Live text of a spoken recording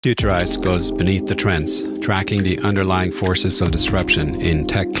Futurized goes beneath the trends, tracking the underlying forces of disruption in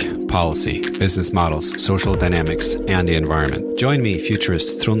tech, policy, business models, social dynamics, and the environment. Join me,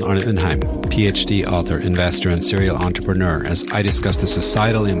 futurist Trond Arne Undheim, PhD author, investor, and serial entrepreneur, as I discuss the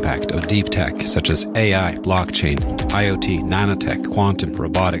societal impact of deep tech such as AI, blockchain, IoT, nanotech, quantum,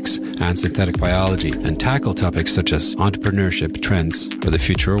 robotics, and synthetic biology, and tackle topics such as entrepreneurship, trends, or the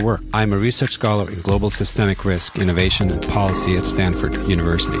future of work. I'm a research scholar in global systemic risk, innovation, and policy at Stanford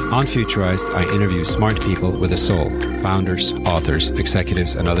University. On Futurized, I interview smart people with a soul, founders, authors,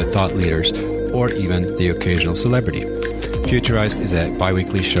 executives, and other thought leaders, or even the occasional celebrity. Futurized is a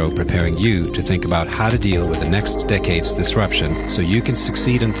bi-weekly show preparing you to think about how to deal with the next decade's disruption so you can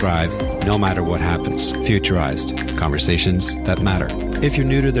succeed and thrive no matter what happens. Futurized, conversations that matter. If you're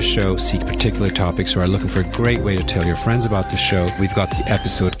new to the show, seek particular topics, or are looking for a great way to tell your friends about the show, we've got the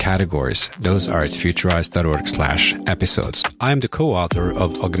episode categories. Those are at futurized.org/episodes. I'm the co-author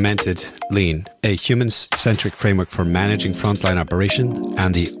of Augmented Lean, a human-centric framework for managing frontline operation,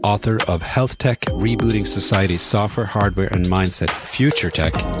 and the author of Health Tech, Rebooting Society's Software, Hardware, and Mindset, Future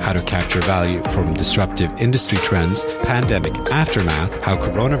Tech, How to Capture Value from Disruptive Industry Trends, Pandemic Aftermath, How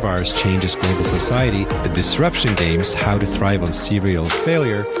Coronavirus Changes Global Society, The Disruption Games, How to Thrive on Serial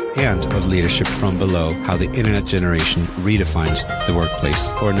Failure, and of Leadership from Below, How the Internet Generation Redefines the Workplace.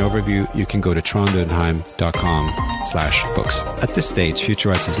 For an overview, you can go to trondundheim.com/books. At this stage,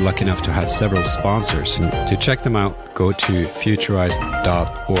 Futurized is lucky enough to have several sponsors, and to check them out, go to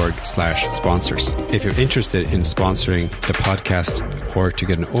futurized.org/sponsors. If you're interested in sponsoring the podcast or to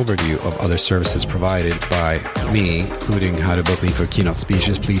get an overview of other services provided by me, including how to book me for keynote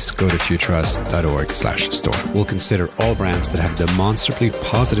speeches, please go to futurized.org/store. We'll consider all brands that have demonstrably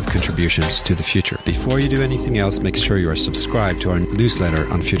positive contributions to the future. Before you do anything else, make sure you are subscribed to our newsletter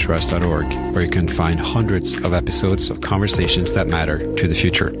on futurized.org, where you can find hundreds of episodes of conversations that matter to the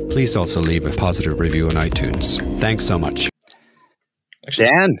future. Please also leave a positive review on iTunes. Thanks so much.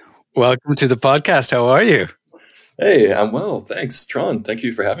 Dan, welcome to the podcast. How are you? Hey, I'm well. Thanks, Tron. Thank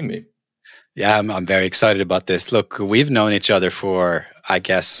you for having me. Yeah, I'm very excited about this. Look, we've known each other for, I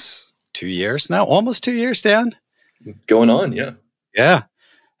guess, 2 years now, almost 2 years, Dan? Going on, yeah. Yeah.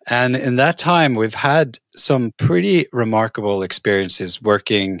 And in that time, we've had some pretty remarkable experiences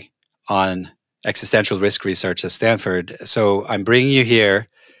working on existential risk research at Stanford. So I'm bringing you here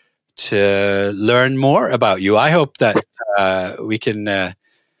to learn more about you. I hope that we can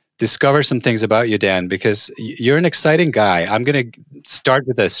discover some things about you, Dan, because you're an exciting guy. I'm going to start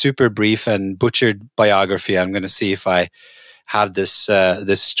with a super brief and butchered biography. I'm going to see if I have this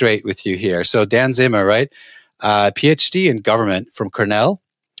straight with you here. So Dan Zimmer, right? PhD in government from Cornell.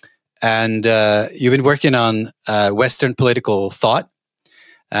 And you've been working on Western political thought,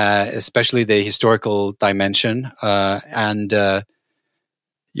 especially the historical dimension. And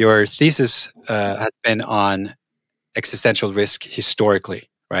your thesis has been on existential risk historically,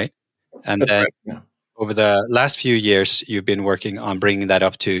 right? And That's then right. Yeah. over the last few years, you've been working on bringing that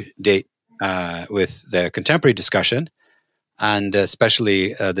up to date with the contemporary discussion, and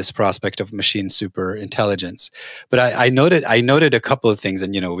especially this prospect of machine super intelligence. But I noted a couple of things,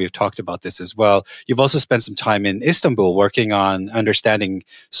 and we've talked about this as well. You've also spent some time in Istanbul working on understanding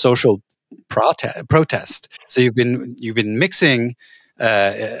social protest. So you've been mixing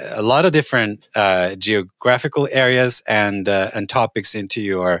a lot of different geographical areas and topics into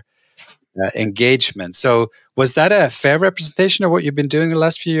your engagement. So was that a fair representation of what you've been doing the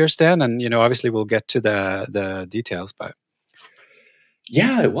last few years, Dan? And obviously we'll get to the details, but.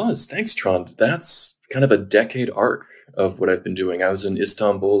 Yeah, it was. Thanks, Tron. That's kind of a decade arc of what I've been doing. I was in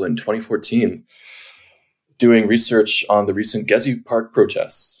Istanbul in 2014 doing research on the recent Gezi Park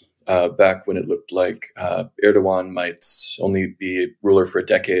protests, back when it looked like Erdogan might only be ruler for a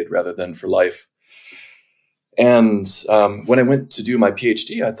decade rather than for life. And when I went to do my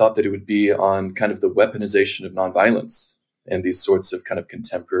PhD, I thought that it would be on kind of the weaponization of nonviolence and these sorts of kind of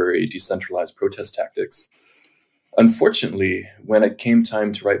contemporary decentralized protest tactics. Unfortunately, when it came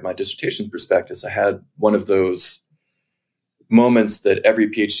time to write my dissertation prospectus, I had one of those moments that every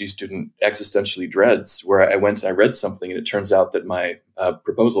PhD student existentially dreads, where I went and I read something and it turns out that my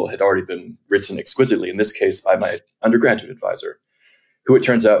proposal had already been written exquisitely, in this case by my undergraduate advisor, who it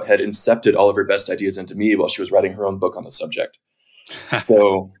turns out had incepted all of her best ideas into me while she was writing her own book on the subject.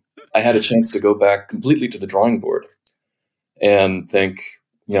 So I had a chance to go back completely to the drawing board and think,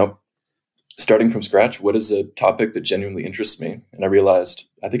 starting from scratch, what is a topic that genuinely interests me? And I realized,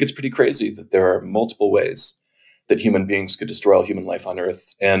 I think it's pretty crazy that there are multiple ways that human beings could destroy all human life on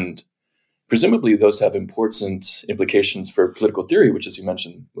Earth. And presumably those have important implications for political theory, which, as you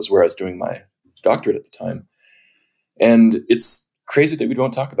mentioned, was where I was doing my doctorate at the time. And it's crazy that we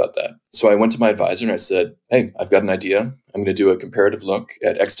don't talk about that. So I went to my advisor and I said, hey, I've got an idea. I'm going to do a comparative look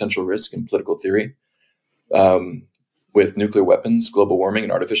at existential risk in political theory with nuclear weapons, global warming,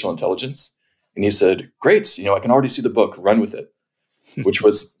 and artificial intelligence. And he said, great, I can already see the book, run with it, which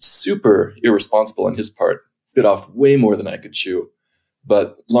was super irresponsible on his part, bit off way more than I could chew.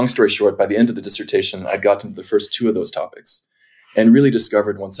 But long story short, by the end of the dissertation, I'd gotten to the first two of those topics and really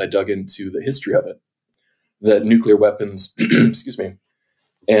discovered once I dug into the history of it, that nuclear weapons, excuse me,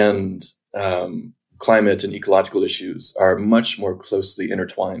 and climate and ecological issues are much more closely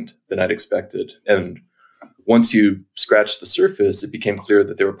intertwined than I'd expected. And once you scratched the surface, it became clear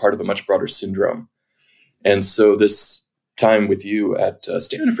that they were part of a much broader syndrome. And so this time with you at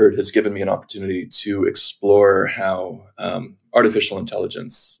Stanford has given me an opportunity to explore how artificial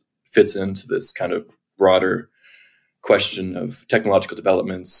intelligence fits into this kind of broader question of technological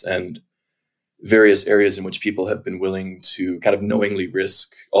developments and various areas in which people have been willing to kind of knowingly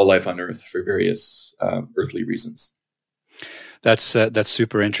risk all life on Earth for various earthly reasons. That's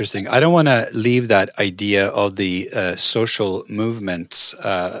super interesting. I don't want to leave that idea of the social movements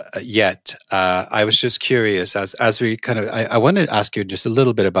yet. I was just curious as we kind of. I wanted to ask you just a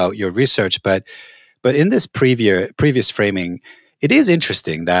little bit about your research, but in this previous framing, it is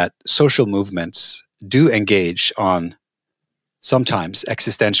interesting that social movements do engage on sometimes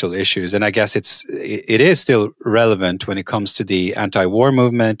existential issues, and I guess it is still relevant when it comes to the anti-war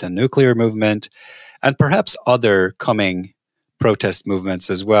movement and nuclear movement, and perhaps other coming protest movements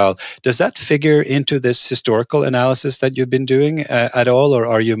as well. Does that figure into this historical analysis that you've been doing at all, or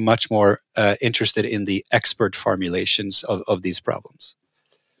are you much more interested in the expert formulations of these problems?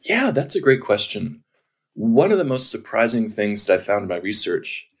 Yeah, that's a great question. One of the most surprising things that I found in my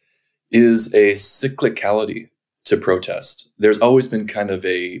research is a cyclicality to protest. There's always been kind of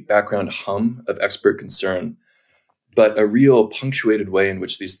a background hum of expert concern, but a real punctuated way in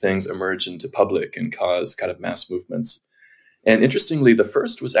which these things emerge into public and cause kind of mass movements. And interestingly, the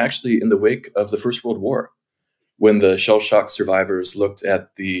first was actually in the wake of the First World War, when the shell shock survivors looked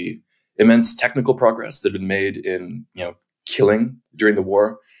at the immense technical progress that had been made in, killing during the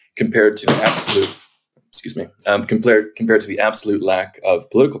war compared to the absolute lack of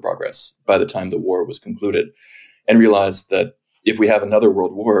political progress by the time the war was concluded, and realized that if we have another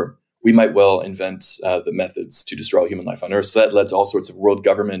world war, we might well invent the methods to destroy human life on Earth. So that led to all sorts of world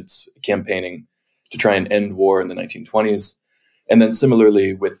government campaigning to try and end war in the 1920s. And then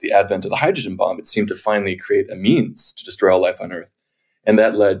similarly, with the advent of the hydrogen bomb, it seemed to finally create a means to destroy all life on Earth. And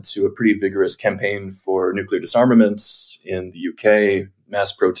that led to a pretty vigorous campaign for nuclear disarmament in the UK,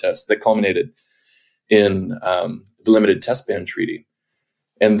 mass protests that culminated in the Limited Test Ban Treaty.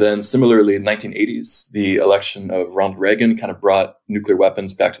 And then similarly, in the 1980s, the election of Ronald Reagan kind of brought nuclear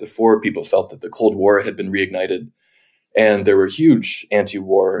weapons back to the fore. People felt that the Cold War had been reignited. And there were huge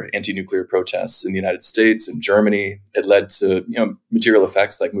anti-war, anti-nuclear protests in the United States and Germany. It led to material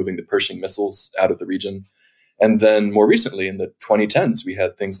effects like moving the Pershing missiles out of the region. And then more recently, in the 2010s, we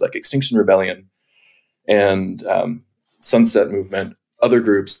had things like Extinction Rebellion and Sunset Movement, other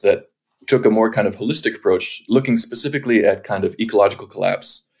groups that took a more kind of holistic approach, looking specifically at kind of ecological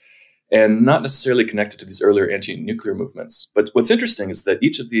collapse and not necessarily connected to these earlier anti-nuclear movements. But what's interesting is that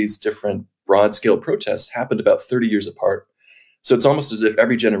each of these different broad-scale protests happened about 30 years apart. So it's almost as if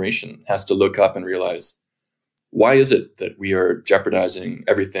every generation has to look up and realize, why is it that we are jeopardizing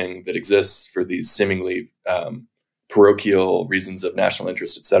everything that exists for these seemingly parochial reasons of national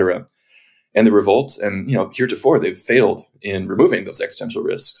interest, et cetera? And the revolts, and heretofore, they've failed in removing those existential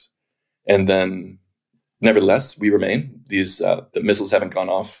risks. And then, nevertheless, we remain. The missiles haven't gone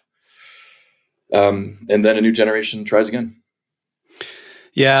off. And then a new generation tries again.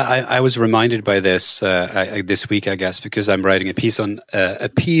 Yeah, I was reminded by this this week, I guess, because I'm writing a piece on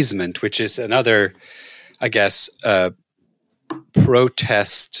appeasement, which is another, I guess,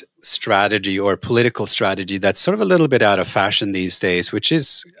 protest strategy or political strategy that's sort of a little bit out of fashion these days, which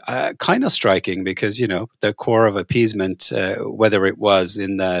is kind of striking because, the core of appeasement, whether it was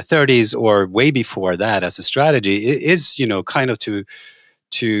in the 30s or way before that as a strategy, is, kind of to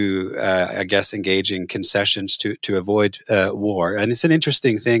I guess, engage in concessions to avoid war. And it's an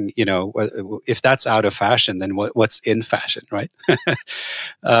interesting thing, if that's out of fashion, then what's in fashion, right?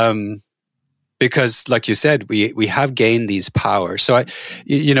 Because, like you said, we have gained these powers. So,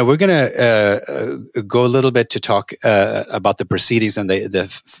 we're going to go a little bit to talk about the proceedings and the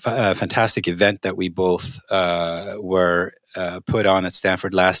fantastic event that we both were put on at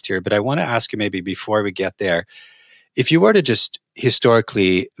Stanford last year. But I want to ask you maybe before we get there, if you were to just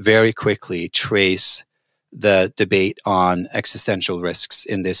historically, very quickly trace the debate on existential risks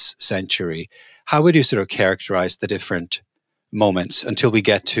in this century, how would you sort of characterize the different moments until we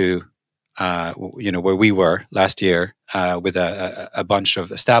get to where we were last year with a bunch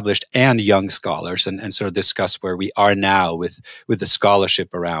of established and young scholars, and sort of discuss where we are now with the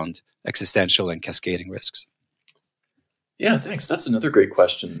scholarship around existential and cascading risks. Yeah, thanks. That's another great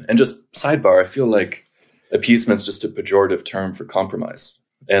question. And just sidebar, I feel like appeasement's just a pejorative term for compromise.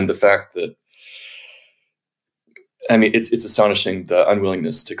 And the fact that, it's astonishing, the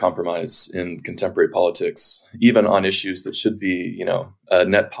unwillingness to compromise in contemporary politics, even on issues that should be, a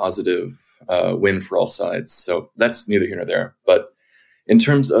net positive win for all sides. So that's neither here nor there. But in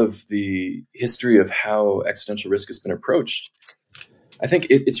terms of the history of how existential risk has been approached, I think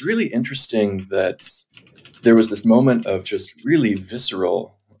it's really interesting that there was this moment of just really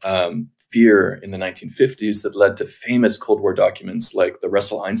visceral fear in the 1950s that led to famous Cold War documents like the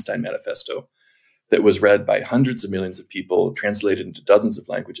Russell-Einstein Manifesto that was read by hundreds of millions of people, translated into dozens of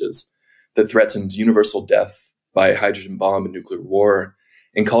languages, that threatened universal death by hydrogen bomb and nuclear war,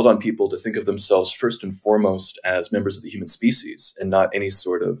 and called on people to think of themselves first and foremost as members of the human species and not any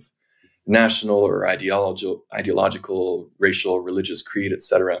sort of national or ideological, racial, religious creed,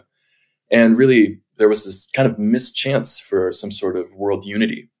 etc. And really, there was this kind of mischance for some sort of world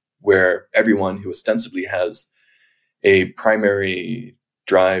unity where everyone who ostensibly has a primary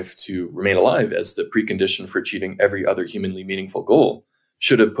drive to remain alive as the precondition for achieving every other humanly meaningful goal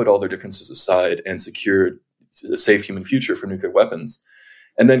should have put all their differences aside and secured a safe human future for nuclear weapons.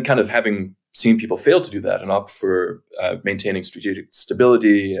 And then kind of having seen people fail to do that and opt for maintaining strategic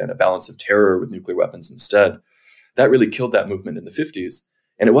stability and a balance of terror with nuclear weapons instead, that really killed that movement in the 50s.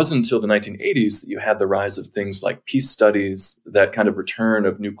 And it wasn't until the 1980s that you had the rise of things like peace studies, that kind of return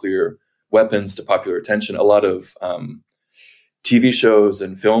of nuclear weapons to popular attention, a lot of TV shows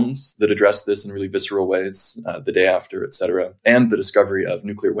and films that address this in really visceral ways, The Day After, et cetera, and the discovery of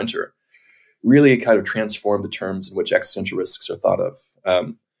nuclear winter really kind of transformed the terms in which existential risks are thought of.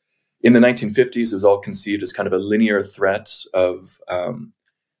 In the 1950s, it was all conceived as kind of a linear threat of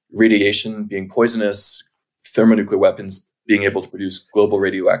radiation being poisonous, thermonuclear weapons being able to produce global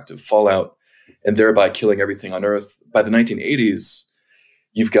radioactive fallout, and thereby killing everything on Earth. By the 1980s,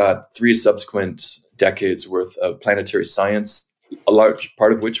 you've got 3 subsequent decades worth of planetary science, a large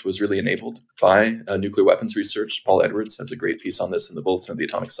part of which was really enabled by nuclear weapons research. Paul Edwards has a great piece on this in the Bulletin of the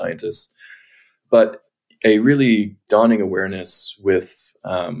Atomic Scientists. But a really dawning awareness with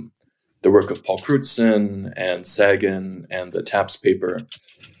the work of Paul Crutzen and Sagan and the TAPS paper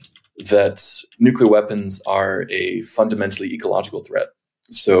that nuclear weapons are a fundamentally ecological threat.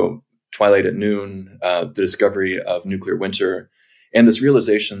 So Twilight at Noon, the discovery of nuclear winter, and this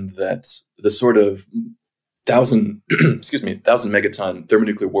realization that the sort of 1,000 megaton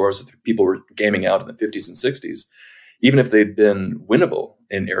thermonuclear wars that people were gaming out in the 50s and 60s, even if they'd been winnable,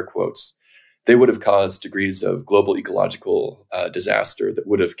 in air quotes, they would have caused degrees of global ecological disaster that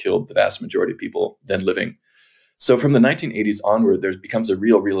would have killed the vast majority of people then living. So from the 1980s onward, there becomes a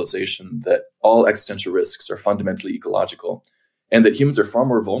real realization that all existential risks are fundamentally ecological, and that humans are far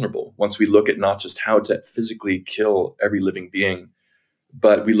more vulnerable once we look at not just how to physically kill every living being,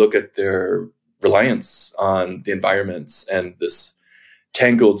 but we look at their reliance on the environments and this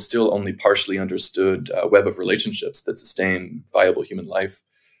tangled, still only partially understood web of relationships that sustain viable human life.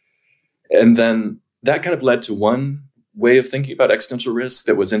 And then that kind of led to one way of thinking about existential risk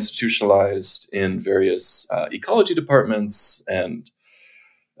that was institutionalized in various ecology departments and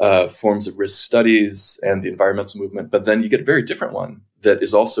forms of risk studies and the environmental movement. But then you get a very different one that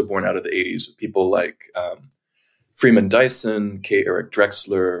is also born out of the 80s with people like Freeman Dyson, K. Eric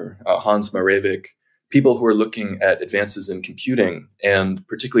Drexler, Hans Marevik, people who are looking at advances in computing and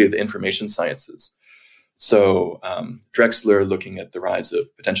particularly the information sciences. So Drexler looking at the rise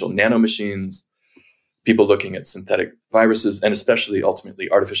of potential nanomachines, people looking at synthetic viruses, and especially ultimately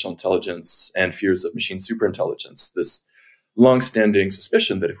artificial intelligence and fears of machine superintelligence, this longstanding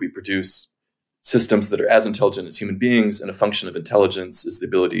suspicion that if we produce systems that are as intelligent as human beings and a function of intelligence is the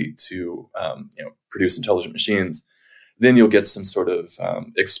ability to produce intelligent machines, then you'll get some sort of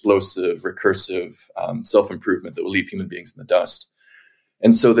explosive, recursive self-improvement that will leave human beings in the dust.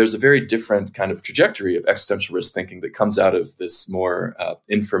 And so there's a very different kind of trajectory of existential risk thinking that comes out of this more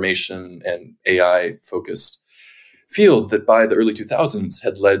information and AI-focused field that by the early 2000s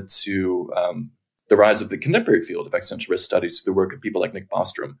had led to the rise of the contemporary field of existential risk studies through the work of people like Nick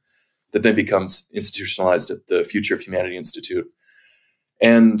Bostrom, that then becomes institutionalized at the Future of Humanity Institute,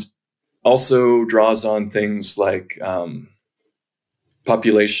 and also draws on things like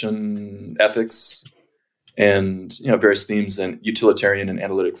population ethics and various themes in utilitarian and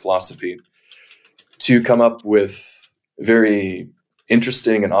analytic philosophy to come up with very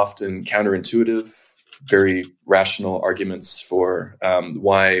interesting and often counterintuitive very rational arguments for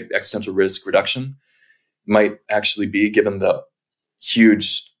why existential risk reduction might actually be, given the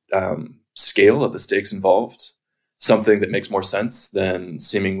huge scale of the stakes involved, something that makes more sense than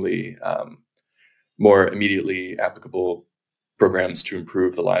seemingly more immediately applicable programs to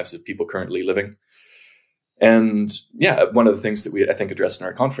improve the lives of people currently living. And yeah, one of the things that we, I think, addressed in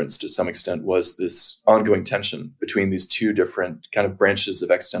our conference to some extent was this ongoing tension between these two different kind of branches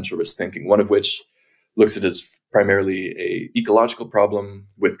of existential risk thinking, one of which looks at it as primarily a ecological problem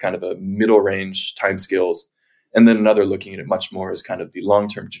with kind of a middle range timescales, and then another looking at it much more as kind of the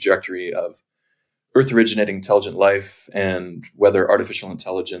long-term trajectory of Earth originating intelligent life and whether artificial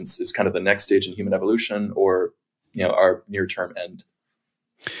intelligence is kind of the next stage in human evolution or, you know, our near-term end.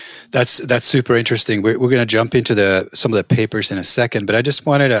 That's super interesting. We're going to jump into some of the papers in a second, but I just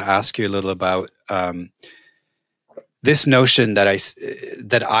wanted to ask you a little about this notion that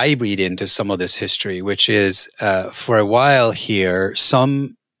I read into some of this history, which is for a while here,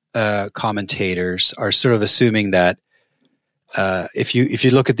 some commentators are sort of assuming that if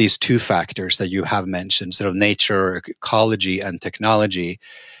you look at these two factors that you have mentioned, sort of nature, ecology, and technology.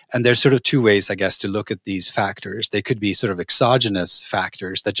 And there's sort of two ways, I guess, to look at these factors. They could be sort of exogenous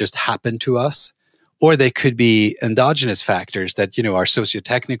factors that just happen to us, or they could be endogenous factors that, you know, are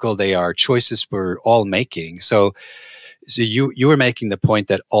socio-technical. They are choices we're all making. So you were making the point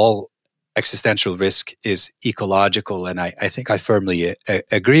that all existential risk is ecological, and I think I firmly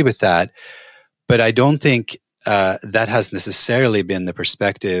agree with that. But I don't think that has necessarily been the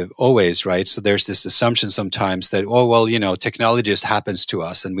perspective always, right? So there's this assumption sometimes that, oh, well, you know, technology just happens to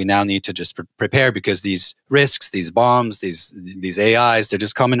us and we now need to just prepare because these risks, these bombs, these AIs, they're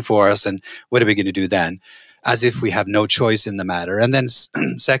just coming for us. And what are we going to do then? As if we have no choice in the matter. And then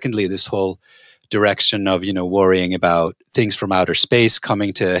secondly, this whole direction of, you know, worrying about things from outer space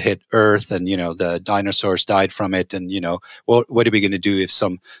coming to hit Earth, and, you know, the dinosaurs died from it, and, you know, what are we going to do if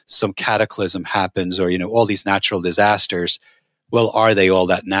some cataclysm happens, or, you know, all these natural disasters? Well, are they all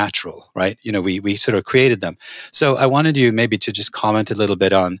that natural, right? You know, we sort of created them. So I wanted you maybe to just comment a little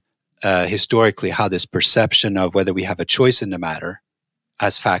bit on historically how this perception of whether we have a choice in the matter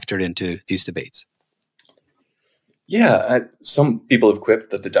has factored into these debates. Yeah, some people have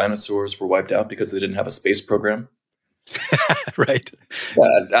quipped that the dinosaurs were wiped out because they didn't have a space program. Right.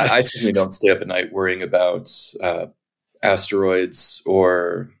 I certainly don't stay up at night worrying about asteroids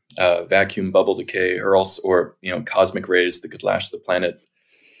or vacuum bubble decay, or you know, cosmic rays that could lash the planet.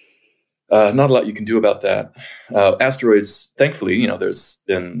 Not a lot you can do about that. Asteroids, thankfully, you know, there's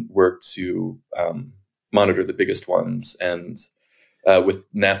been work to monitor the biggest ones, and with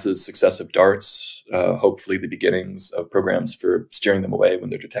NASA's successive darts, hopefully the beginnings of programs for steering them away when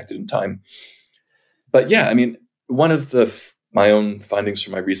they're detected in time. But yeah, I mean, one of my own findings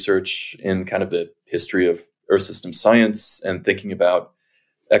from my research in kind of the history of Earth system science and thinking about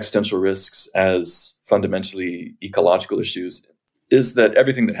existential risks as fundamentally ecological issues is that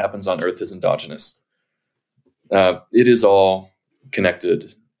everything that happens on Earth is endogenous. It is all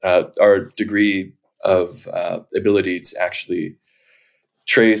connected. Our degree of ability to actually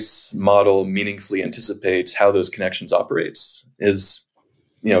trace, model, meaningfully anticipate how those connections operate is,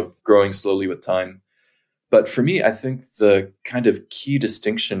 you know, growing slowly with time. But for me, I think the kind of key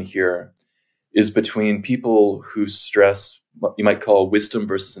distinction here is between people who stress what you might call wisdom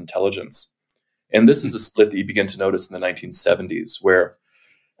versus intelligence. And this is a split that you begin to notice in the 1970s, where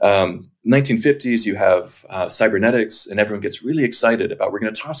 1950s, you have cybernetics, and everyone gets really excited about, we're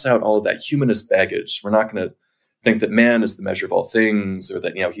going to toss out all of that humanist baggage. We're not going to think that man is the measure of all things, or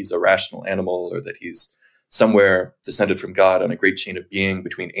that, you know, he's a rational animal, or that he's somewhere descended from God on a great chain of being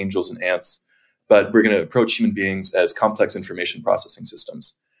between angels and ants. But we're going to approach human beings as complex information processing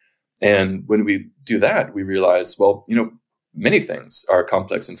systems. And when we do that, we realize, well, you know, many things are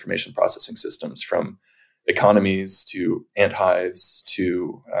complex information processing systems, from economies to ant hives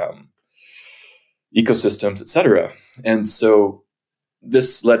to ecosystems, et cetera. And so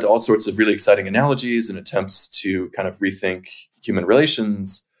this led to all sorts of really exciting analogies and attempts to kind of rethink human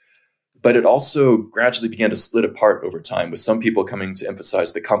relations. But it also gradually began to split apart over time, with some people coming to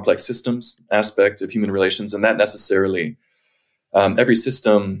emphasize the complex systems aspect of human relations. And that necessarily, every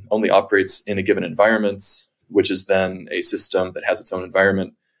system only operates in a given environment, which is then a system that has its own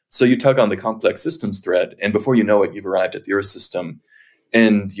environment. So you tug on the complex systems thread, and before you know it, you've arrived at the Earth system.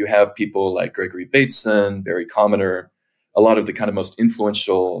 And you have people like Gregory Bateson, Barry Commoner, a lot of the kind of most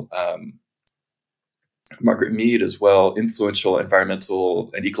influential, Margaret Mead as well, influential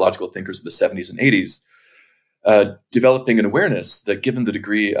environmental and ecological thinkers of the 70s and 80s, developing an awareness that given the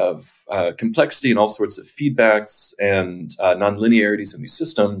degree of complexity and all sorts of feedbacks and nonlinearities in these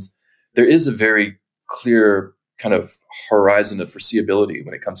systems, there is a very clear kind of horizon of foreseeability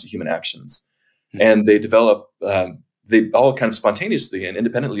when it comes to human actions. And they develop, they all kind of spontaneously and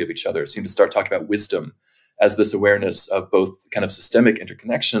independently of each other seem to start talking about wisdom as this awareness of both kind of systemic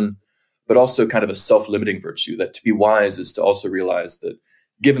interconnection, but also kind of a self-limiting virtue, that to be wise is to also realize that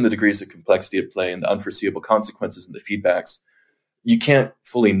given the degrees of complexity at play and the unforeseeable consequences and the feedbacks, you can't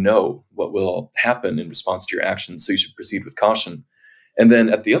fully know what will happen in response to your actions, so you should proceed with caution. And then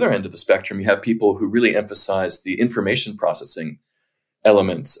at the other end of the spectrum, you have people who really emphasize the information processing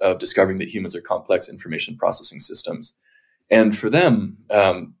elements of discovering that humans are complex information processing systems. And for them,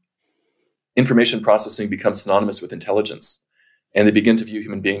 information processing becomes synonymous with intelligence. And they begin to view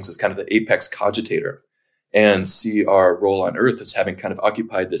human beings as kind of the apex cogitator and see our role on Earth as having kind of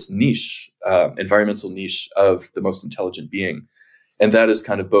occupied this niche, environmental niche of the most intelligent being. And that is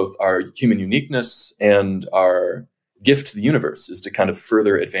kind of both our human uniqueness and our gift to the universe, is to kind of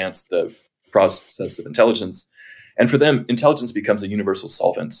further advance the process of intelligence. And for them, intelligence becomes a universal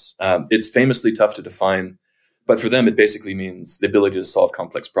solvent. It's famously tough to define, but for them, it basically means the ability to solve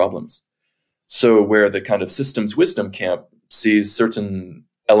complex problems. So where the kind of systems wisdom camp sees certain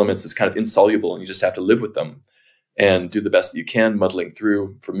elements as kind of insoluble and you just have to live with them and do the best that you can, muddling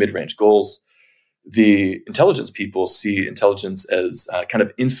through for mid-range goals, the intelligence people see intelligence as kind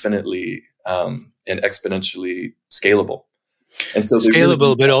of infinitely and exponentially scalable. And so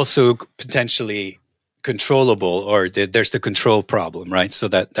scalable, but also potentially controllable, or there's the control problem, right? So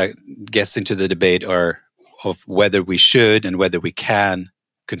that gets into the debate of whether we should and whether we can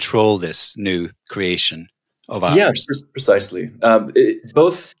control this new creation of ours. Yeah, precisely.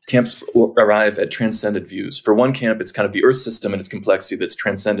 Both camps arrive at transcendent views. For one camp, it's kind of the Earth system and its complexity that's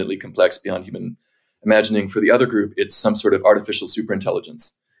transcendently complex beyond human imagining. For the other group, it's some sort of artificial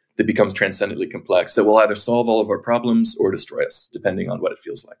superintelligence that becomes transcendently complex that will either solve all of our problems or destroy us, depending on what it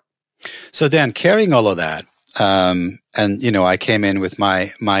feels like. So then, carrying all of that, and I came in with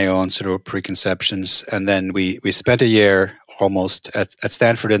my own sort of preconceptions, and then we spent a year almost at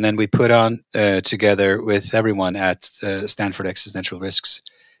Stanford, and then we put on together with everyone at the Stanford Existential Risks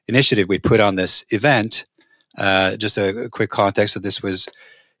Initiative, we put on this event. Just a quick context. So this was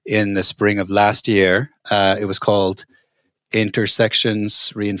in the spring of last year. It was called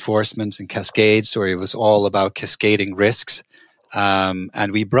Intersections, Reinforcements, and Cascades, or it was all about cascading risks.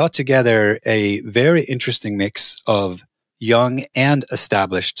 And we brought together a very interesting mix of young and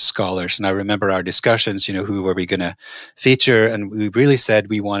established scholars. And I remember our discussions, who were we going to feature? And we really said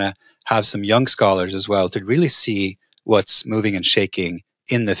we want to have some young scholars as well to really see what's moving and shaking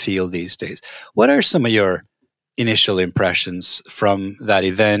in the field these days. What are some of your initial impressions from that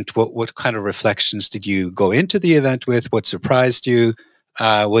event? What kind of reflections did you go into the event with? What surprised you?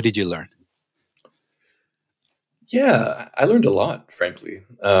 What did you learn? Yeah, I learned a lot, frankly.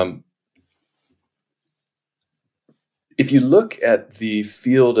 If you look at the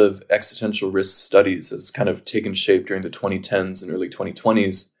field of existential risk studies as it's kind of taken shape during the 2010s and early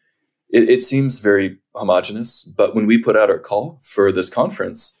 2020s, it seems very homogenous. But when we put out our call for this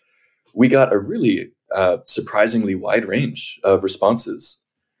conference, we got a really surprisingly wide range of responses.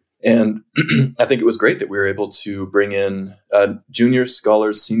 And I think it was great that we were able to bring in junior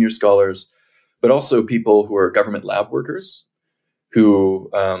scholars, senior scholars, but also people who are government lab workers who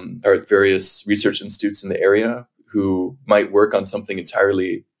are at various research institutes in the area who might work on something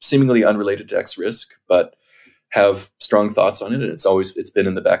entirely seemingly unrelated to X risk, but have strong thoughts on it. And it's been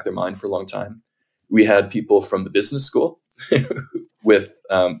in the back of their mind for a long time. We had people from the business school with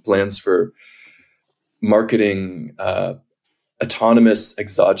plans for marketing autonomous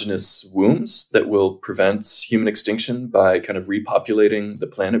exogenous wombs that will prevent human extinction by kind of repopulating the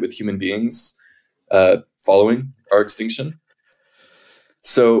planet with human beings following our extinction.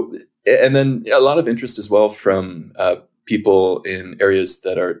 So, and then a lot of interest as well from people in areas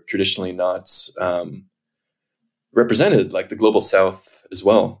that are traditionally not represented, like the global south as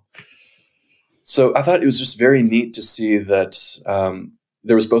well. So I thought it was just very neat to see that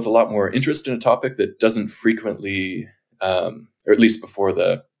there was both a lot more interest in a topic that doesn't frequently, or at least before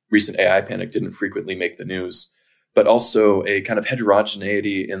the recent AI panic, didn't frequently make the news, but also a kind of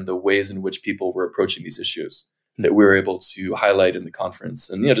heterogeneity in the ways in which people were approaching these issues that we were able to highlight in the conference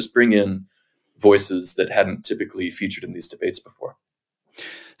and just bring in voices that hadn't typically featured in these debates before.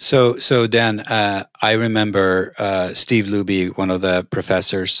 So Dan, I remember Steve Luby, one of the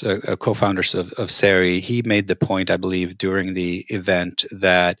professors, co-founders of SERI, he made the point, I believe, during the event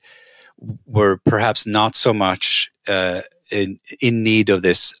that we're perhaps not so much in need of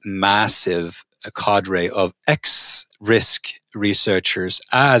this massive cadre of X-risk researchers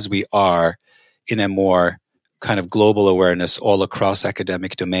as we are in a more kind of global awareness all across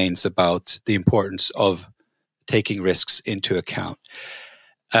academic domains about the importance of taking risks into account.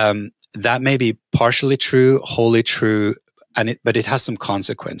 That may be partially true, wholly true, but it has some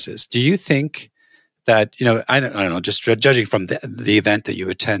consequences. Do you think that, I don't know, just judging from the event that you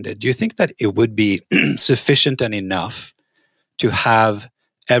attended, do you think that it would be sufficient and enough to have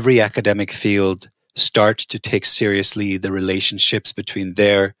every academic field start to take seriously the relationships between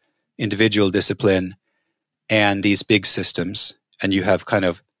their individual discipline and these big systems? And you have kind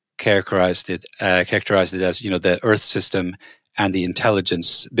of characterized it as, the Earth system and the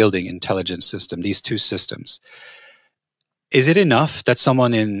building intelligence system, these two systems. Is it enough that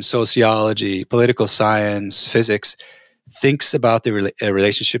someone in sociology, political science, physics thinks about the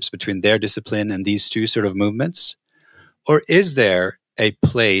relationships between their discipline and these two sort of movements? Or is there a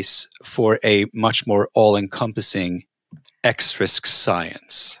place for a much more all-encompassing X-risk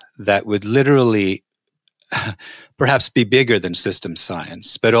science that would literally perhaps be bigger than system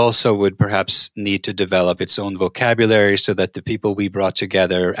science, but also would perhaps need to develop its own vocabulary so that the people we brought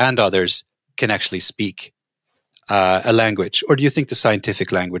together and others can actually speak a language? Or do you think the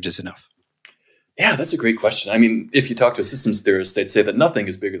scientific language is enough? Yeah, that's a great question. I mean, if you talk to a systems theorist, they'd say that nothing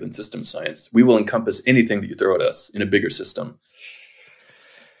is bigger than system science. We will encompass anything that you throw at us in a bigger system.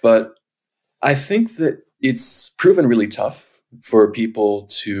 But I think that it's proven really tough for people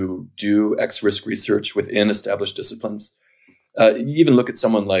to do X-risk research within established disciplines. You even look at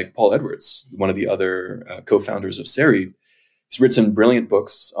someone like Paul Edwards, one of the other co-founders of SERI. He's written brilliant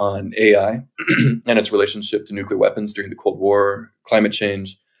books on AI and its relationship to nuclear weapons during the Cold War, climate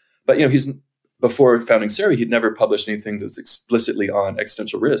change. But, before founding SERI, he'd never published anything that was explicitly on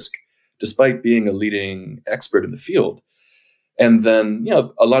existential risk, despite being a leading expert in the field. And then,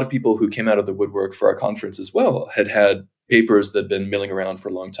 a lot of people who came out of the woodwork for our conference as well had papers that had been milling around for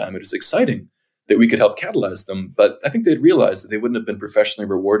a long time. It was exciting that we could help catalyze them. But I think they'd realized that they wouldn't have been professionally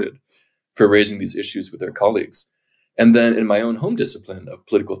rewarded for raising these issues with their colleagues. And then in my own home discipline of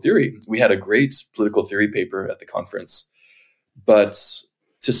political theory, we had a great political theory paper at the conference. But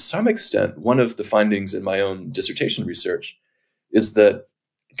to some extent, one of the findings in my own dissertation research is that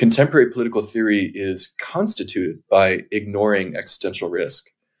contemporary political theory is constituted by ignoring existential risk.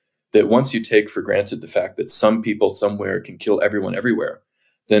 That once you take for granted the fact that some people somewhere can kill everyone everywhere,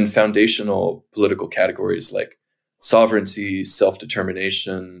 then foundational political categories like sovereignty,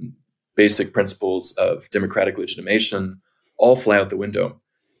 self-determination, basic principles of democratic legitimation all fly out the window.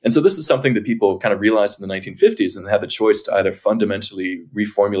 And so this is something that people kind of realized in the 1950s and had the choice to either fundamentally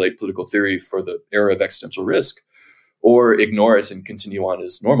reformulate political theory for the era of existential risk or ignore it and continue on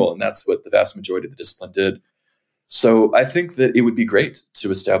as normal. And that's what the vast majority of the discipline did. So I think that it would be great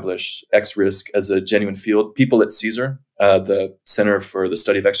to establish X-risk as a genuine field. People at CSER, the Center for the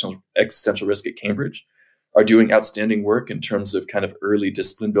Study of Existential Risk at Cambridge, are doing outstanding work in terms of kind of early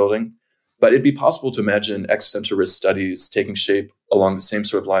discipline building. But it'd be possible to imagine existential risk studies taking shape along the same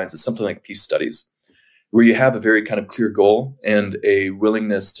sort of lines as something like peace studies, where you have a very kind of clear goal and a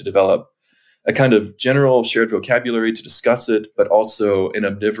willingness to develop a kind of general shared vocabulary to discuss it, but also an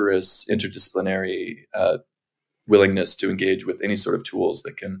omnivorous interdisciplinary willingness to engage with any sort of tools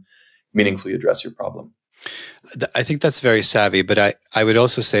that can meaningfully address your problem. I think that's very savvy, but I would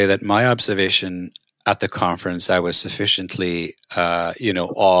also say that my observation at the conference, I was sufficiently,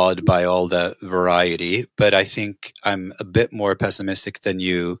 awed by all the variety, but I think I'm a bit more pessimistic than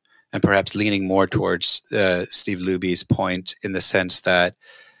you and perhaps leaning more towards Steve Luby's point in the sense that,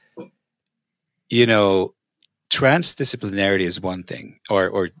 transdisciplinarity is one thing,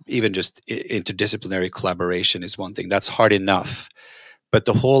 or even just interdisciplinary collaboration is one thing. That's hard enough. But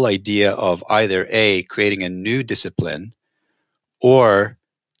the whole idea of either creating a new discipline or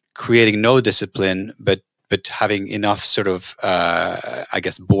creating no discipline, but having enough sort of,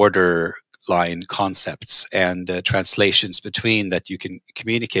 borderline concepts and translations between that you can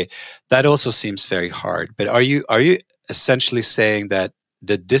communicate, that also seems very hard. But are you essentially saying that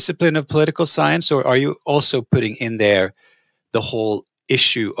the discipline of political science, or are you also putting in there the whole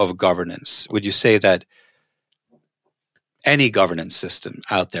issue of governance? Would you say that any governance system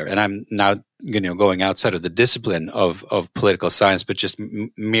out there, and I'm now going outside of the discipline of political science, but just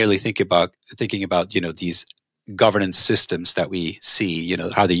merely thinking about these governance systems that we see,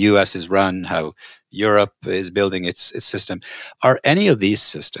 how the US is run, how Europe is building its system. Are any of these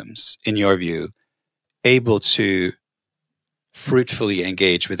systems, in your view, able to fruitfully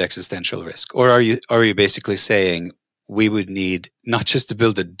engage with existential risk? Or are you basically saying we would need not just to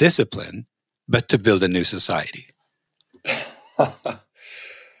build a discipline, but to build a new society?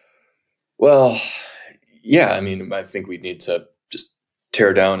 Well, yeah, I think we need to just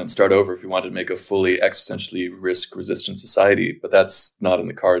tear down and start over if we wanted to make a fully existentially risk-resistant society, but that's not in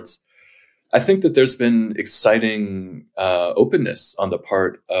the cards. I think that there's been exciting openness on the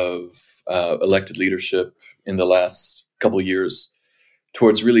part of elected leadership in the last couple of years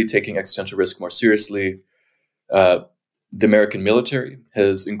towards really taking existential risk more seriously. The American military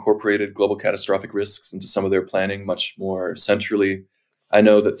has incorporated global catastrophic risks into some of their planning much more centrally. I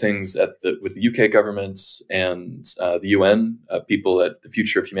know that things with the UK government and the UN, people at the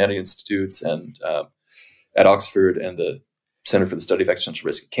Future of Humanity Institute and at Oxford and the Center for the Study of Existential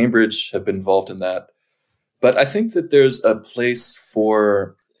Risk at Cambridge have been involved in that. But I think that there's a place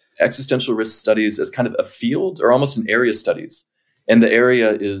for existential risk studies as kind of a field or almost an area studies. And the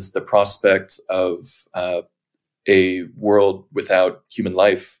area is the prospect of a world without human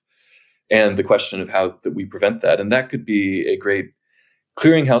life and the question of how that we prevent that. And that could be a great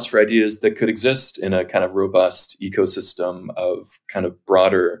clearinghouse for ideas that could exist in a kind of robust ecosystem of kind of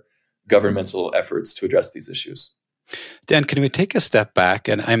broader governmental efforts to address these issues. Dan, can we take a step back?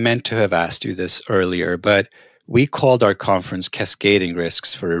 And I meant to have asked you this earlier, but we called our conference Cascading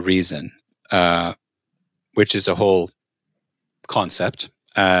Risks for a reason, which is a whole concept.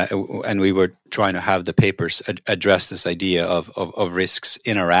 And we were trying to have the papers address this idea of risks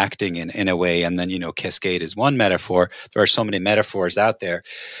interacting in a way. And then, cascade is one metaphor. There are so many metaphors out there.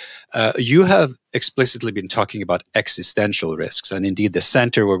 You have explicitly been talking about existential risks. And indeed, the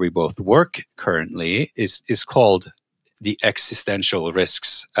center where we both work currently is called the existential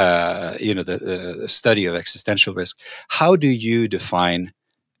risks, the study of existential risk. How do you define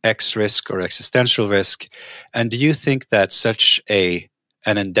X risk or existential risk? And do you think that such an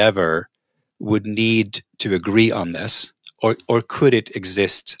endeavor would need to agree on this, or could it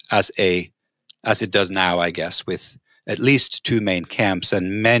exist as it does now, I guess, with at least two main camps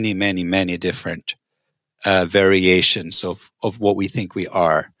and many, many, many different variations of what we think we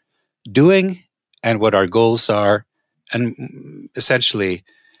are doing and what our goals are, and essentially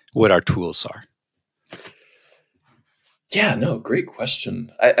what our tools are? Yeah, no, great question.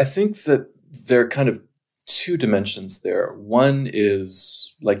 I think that there are kind of two dimensions there. One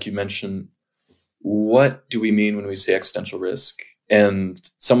is, like you mentioned, what do we mean when we say existential risk? And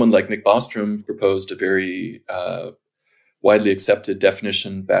someone like Nick Bostrom proposed a very widely accepted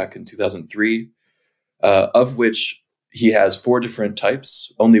definition back in 2003, of which he has 4 different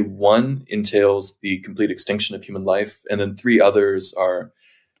types. Only one entails the complete extinction of human life, and then 3 others are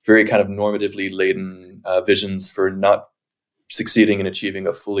very kind of normatively laden visions for not succeeding in achieving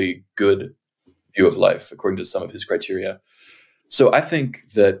a fully good view of life, according to some of his criteria. So I think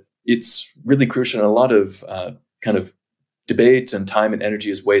that it's really crucial, and a lot of kind of debate and time and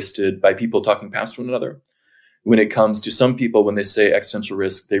energy is wasted by people talking past one another. When it comes to some people, when they say existential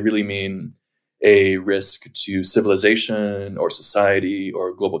risk, they really mean a risk to civilization or society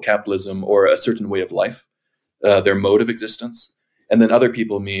or global capitalism or a certain way of life, their mode of existence. And then other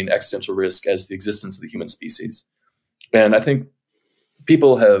people mean existential risk as the existence of the human species. And I think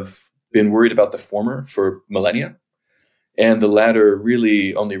people have been worried about the former for millennia, and the latter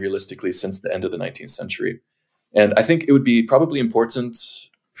really only realistically since the end of the 19th century. And I think it would be probably important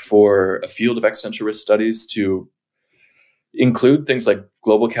for a field of existential risk studies to include things like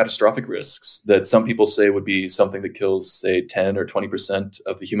global catastrophic risks that some people say would be something that kills, say, 10 or 20%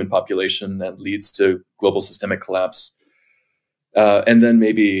 of the human population and leads to global systemic collapse. And then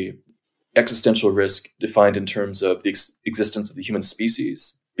maybe existential risk defined in terms of the existence of the human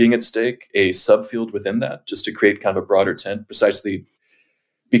species being at stake, a subfield within that, just to create kind of a broader tent, precisely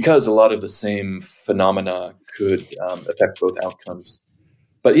because a lot of the same phenomena could affect both outcomes.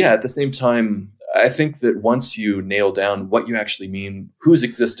 But yeah, at the same time, I think that once you nail down what you actually mean, whose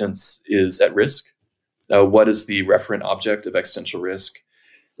existence is at risk, what is the referent object of existential risk,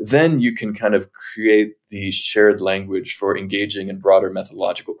 then you can kind of create the shared language for engaging in broader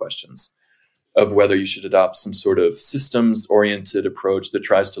methodological questions of whether you should adopt some sort of systems-oriented approach that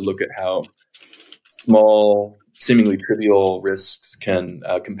tries to look at how small, seemingly trivial risks can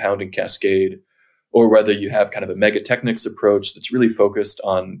compound and cascade, or whether you have kind of a megatechnics approach that's really focused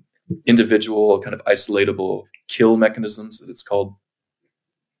on individual, kind of isolatable kill mechanisms, as it's called.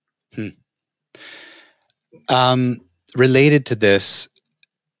 Related to this,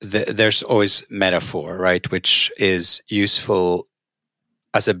 there's always metaphor, right, which is useful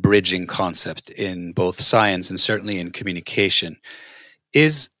as a bridging concept in both science and certainly in communication.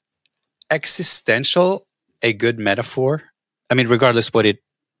 Is existential a good metaphor? I mean, regardless what it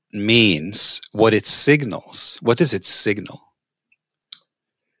means, what it signals, what does it signal?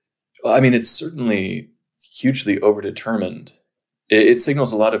 Well, I mean, it's certainly hugely overdetermined. It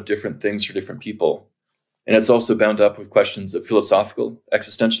signals a lot of different things for different people. And it's also bound up with questions of philosophical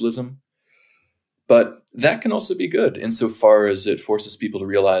existentialism. But that can also be good insofar as it forces people to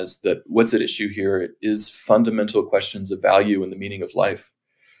realize that what's at issue here is fundamental questions of value and the meaning of life,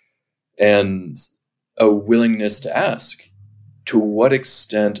 and a willingness to ask, to what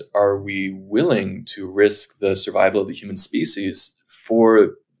extent are we willing to risk the survival of the human species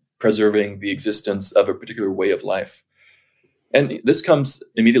for preserving the existence of a particular way of life? And this comes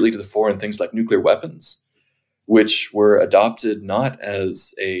immediately to the fore in things like nuclear weapons, which were adopted not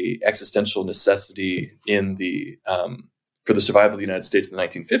as a existential necessity for the survival of the United States in the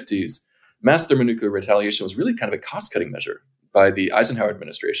 1950s. Mass thermonuclear retaliation was really kind of a cost-cutting measure by the Eisenhower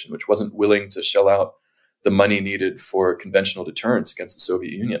administration, which wasn't willing to shell out the money needed for conventional deterrence against the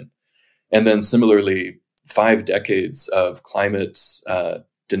Soviet Union. And then similarly, 5 decades of climate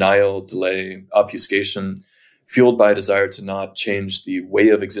denial, delay, obfuscation, fueled by a desire to not change the way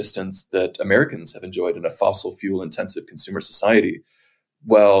of existence that Americans have enjoyed in a fossil fuel intensive consumer society,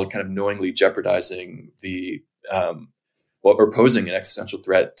 while kind of knowingly jeopardizing or posing an existential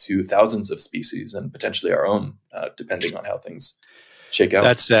threat to thousands of species and potentially our own, depending on how things shake out.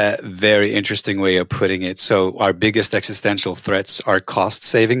 That's a very interesting way of putting it. So our biggest existential threats are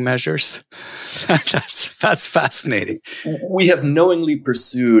cost-saving measures. That's fascinating. We have knowingly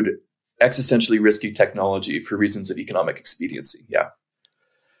pursued existentially risky technology for reasons of economic expediency. Yeah.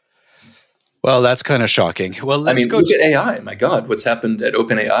 Well, that's kind of shocking. Well, let's go look at AI. My God, what's happened at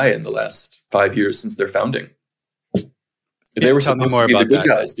OpenAI in the last 5 years since their founding? They were supposed to be the good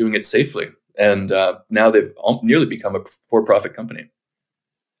guys doing it safely. And now they've nearly become a for-profit company.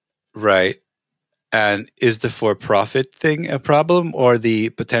 Right. And is the for-profit thing a problem, or the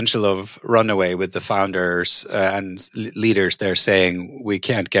potential of runaway with the founders and leaders? They're saying we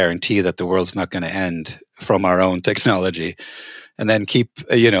can't guarantee that the world's not going to end from our own technology, and then keep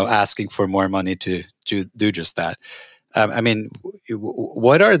asking for more money to do just that.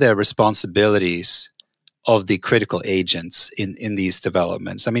 What are the responsibilities of the critical agents in these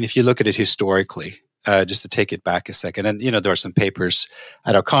developments? I mean, if you look at it historically. Just to take it back a second. And, there are some papers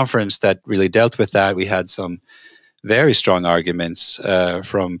at our conference that really dealt with that. We had some very strong arguments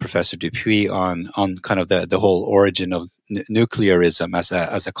from Professor Dupuy on kind of the whole origin of nuclearism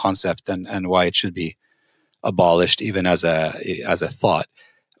as a concept and why it should be abolished even as a thought.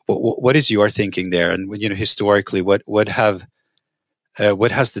 What is your thinking there? And, historically, what has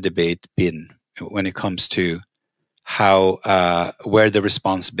the debate been when it comes to how where the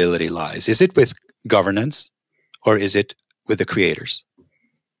responsibility lies? Is it with governance, or is it with the creators,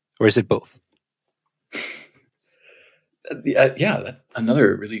 or is it both? Yeah,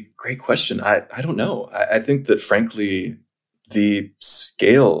 another really great question. I don't know. I think that, frankly, the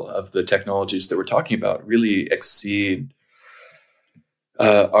scale of the technologies that we're talking about really exceed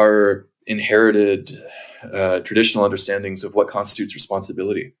our inherited traditional understandings of what constitutes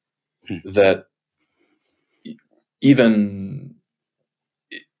responsibility. That even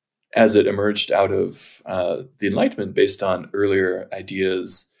as it emerged out of the Enlightenment based on earlier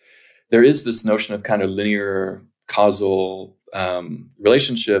ideas, there is this notion of kind of linear causal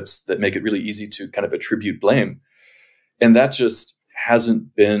relationships that make it really easy to kind of attribute blame. And that just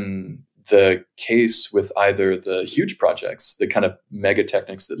hasn't been the case with either the huge projects, the kind of mega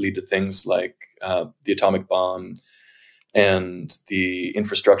techniques that lead to things like the atomic bomb and the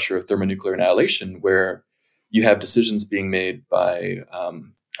infrastructure of thermonuclear annihilation, where you have decisions being made by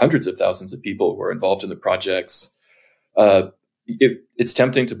hundreds of thousands of people who are involved in the projects. It's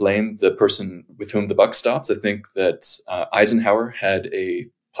tempting to blame the person with whom the buck stops. I think that Eisenhower had a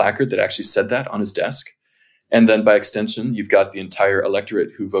placard that actually said that on his desk. And then by extension, you've got the entire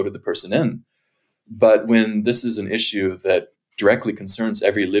electorate who voted the person in. But when this is an issue that directly concerns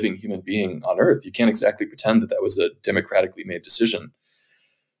every living human being on Earth, you can't exactly pretend that that was a democratically made decision.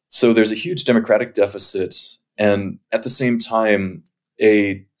 So there's a huge democratic deficit, and at the same time,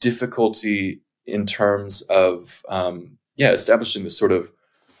 a difficulty in terms of establishing the sort of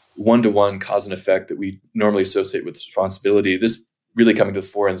one-to-one cause and effect that we normally associate with responsibility. This really coming to the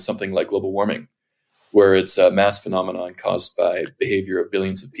fore in something like global warming, where it's a mass phenomenon caused by behavior of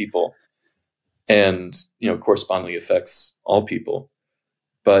billions of people, and correspondingly affects all people.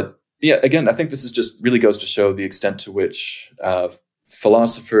 But yeah, again, I think this is just really goes to show the extent to which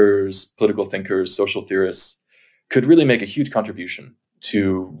philosophers, political thinkers, social theorists could really make a huge contribution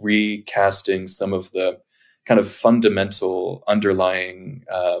to recasting some of the kind of fundamental underlying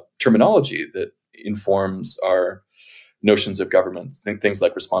terminology that informs our notions of government. Think things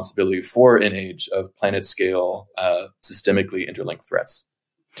like responsibility for an age of planet scale, systemically interlinked threats.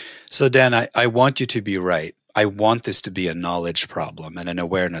 So Dan, I want you to be right I want this to be a knowledge problem and an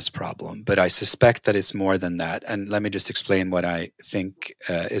awareness problem, but I suspect that it's more than that. And let me just explain what I think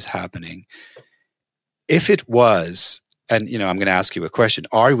is happening. If it was, and I'm going to ask you a question,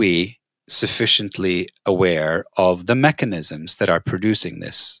 are we sufficiently aware of the mechanisms that are producing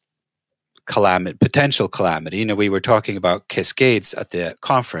this potential calamity? We were talking about cascades at the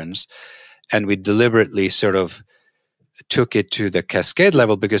conference, and we deliberately sort of took it to the cascade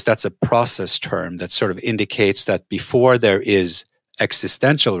level because that's a process term that sort of indicates that before there is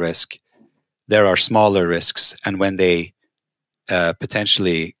existential risk, there are smaller risks. And when they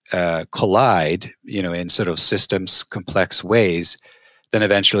potentially collide, in sort of systems, complex ways, then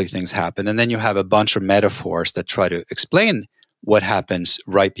eventually things happen. And then you have a bunch of metaphors that try to explain what happens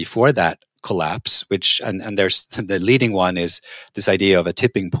right before that collapse, and there's the leading one is this idea of a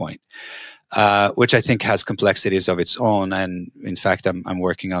tipping point. Which I think has complexities of its own. And in fact, I'm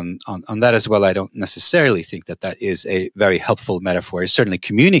working on that as well. I don't necessarily think that is a very helpful metaphor. It certainly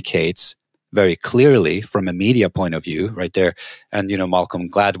communicates very clearly from a media point of view right there. And, Malcolm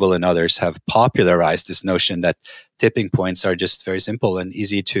Gladwell and others have popularized this notion that tipping points are just very simple and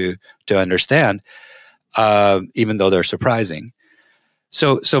easy to understand, even though they're surprising.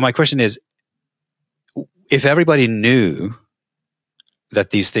 So my question is, if everybody knew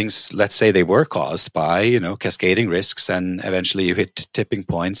that these things, let's say they were caused by, cascading risks, and eventually you hit tipping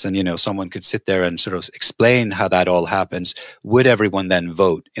points, and, someone could sit there and sort of explain how that all happens, would everyone then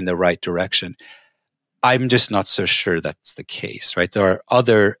vote in the right direction? I'm just not so sure that's the case, right? There are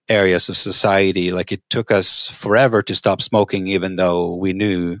other areas of society, like it took us forever to stop smoking, even though we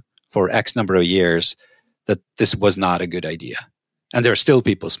knew for X number of years that this was not a good idea. And there are still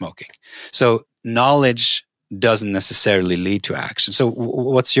people smoking. So knowledge doesn't necessarily lead to action. So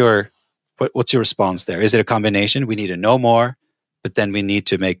what's your response there? Is it a combination? We need to know more, but then we need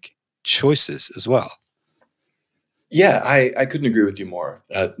to make choices as well. Yeah, I couldn't agree with you more.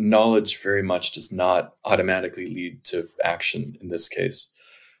 Knowledge very much does not automatically lead to action in this case.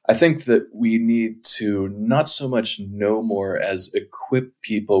 I think that we need to not so much know more as equip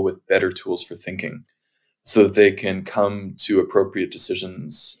people with better tools for thinking so that they can come to appropriate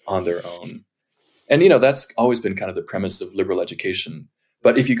decisions on their own. And, that's always been kind of the premise of liberal education.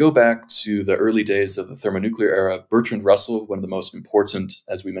 But if you go back to the early days of the thermonuclear era, Bertrand Russell, one of the most important,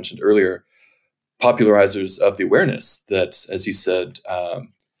 as we mentioned earlier, popularizers of the awareness that, as he said,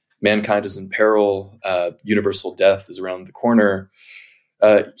 mankind is in peril, universal death is around the corner.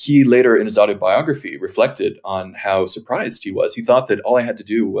 He later in his autobiography reflected on how surprised he was. He thought that all I had to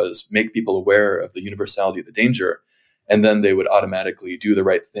do was make people aware of the universality of the danger, and then they would automatically do the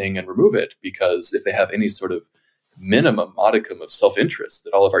right thing and remove it, because if they have any sort of minimum modicum of self-interest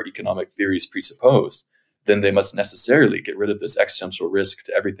that all of our economic theories presuppose, then they must necessarily get rid of this existential risk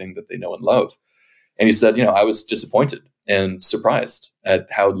to everything that they know and love. And he said, I was disappointed and surprised at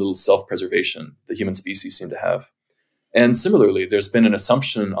how little self-preservation the human species seemed to have. And similarly, there's been an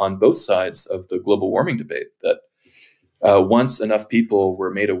assumption on both sides of the global warming debate that once enough people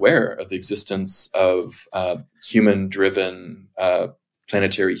were made aware of the existence of human-driven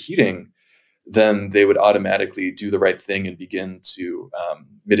planetary heating, then they would automatically do the right thing and begin to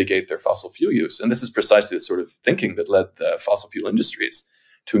mitigate their fossil fuel use. And this is precisely the sort of thinking that led the fossil fuel industries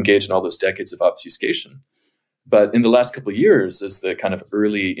to engage in all those decades of obfuscation. But in the last couple of years, as the kind of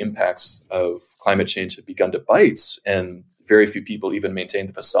early impacts of climate change have begun to bite, and very few people even maintain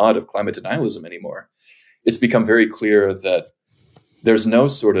the facade of climate denialism anymore, it's become very clear that there's no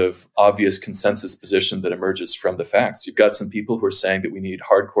sort of obvious consensus position that emerges from the facts. You've got some people who are saying that we need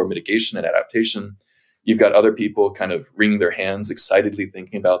hardcore mitigation and adaptation. You've got other people kind of wringing their hands, excitedly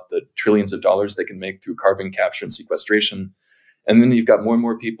thinking about the trillions of dollars they can make through carbon capture and sequestration. And then you've got more and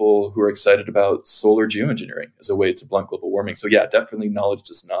more people who are excited about solar geoengineering as a way to blunt global warming. So yeah, definitely knowledge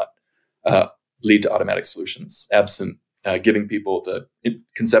does not lead to automatic solutions, absent giving people the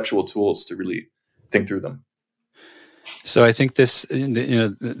conceptual tools to really think through them. So I think this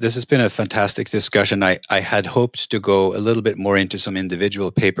has been a fantastic discussion. I had hoped to go a little bit more into some individual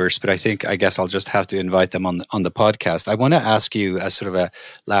papers, but I guess I'll just have to invite them on the podcast. I want to ask you, as sort of a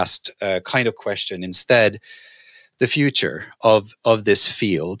last kind of question instead, the future of this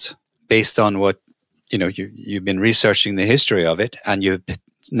field, based on what you've been researching the history of it, and you've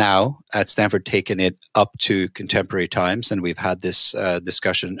now at Stanford taken it up to contemporary times, and we've had this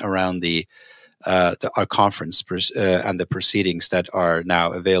discussion around our conference and the proceedings that are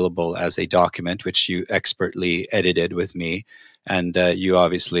now available as a document, which you expertly edited with me, and you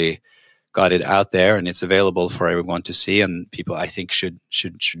obviously got it out there, and it's available for everyone to see. And people, I think, should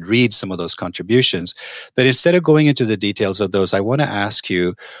read some of those contributions. But instead of going into the details of those, I want to ask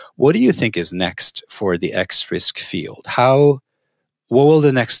you, what do you think is next for the X-risk field? What will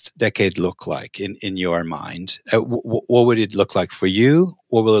the next decade look like in your mind? What would it look like for you?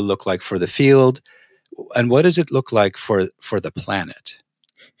 What will it look like for the field? And what does it look like for the planet?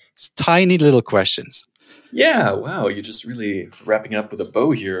 It's tiny little questions. Yeah, wow, you're just really wrapping up with a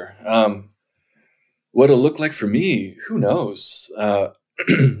bow here. What it'll look like for me, who knows?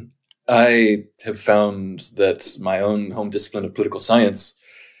 I have found that my own home discipline of political science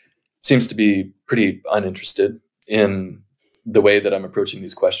seems to be pretty uninterested in the way that I'm approaching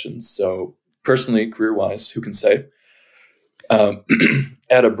these questions. So personally, career-wise, who can say?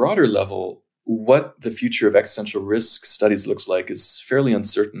 At a broader level, what the future of existential risk studies looks like is fairly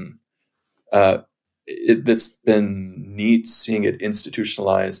uncertain. It's been neat seeing it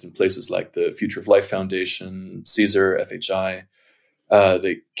institutionalized in places like the Future of Life Foundation, CSER, FHI,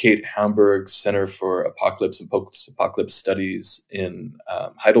 the Kate Hamburg Center for Apocalypse and Post-Apocalypse Studies in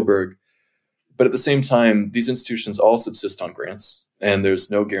Heidelberg. But at the same time, these institutions all subsist on grants, and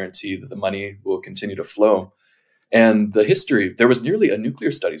there's no guarantee that the money will continue to flow. And the history, there was nearly a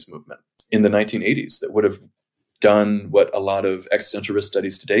nuclear studies movement in the 1980s that would have done what a lot of existential risk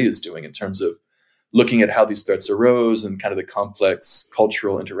studies today is doing in terms of looking at how these threats arose and kind of the complex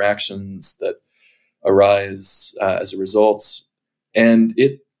cultural interactions that arise as a result. And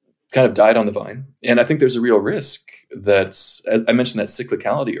it kind of died on the vine. And I think there's a real risk that, I mentioned that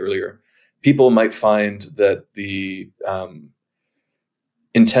cyclicality earlier, people might find that the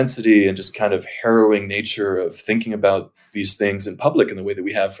intensity and just kind of harrowing nature of thinking about these things in public in the way that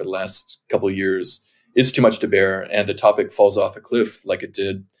we have for the last couple of years is too much to bear, and the topic falls off a cliff like it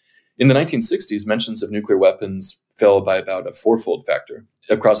did. In the 1960s, mentions of nuclear weapons fell by about a fourfold factor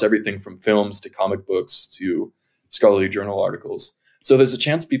across everything from films to comic books to scholarly journal articles. So there's a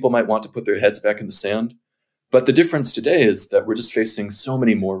chance people might want to put their heads back in the sand. But the difference today is that we're just facing so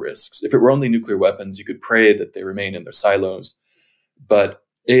many more risks. If it were only nuclear weapons, you could pray that they remain in their silos. But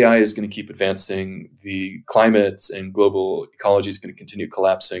AI is going to keep advancing. The climate and global ecology is going to continue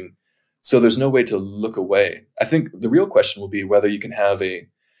collapsing. So there's no way to look away. I think the real question will be whether you can have a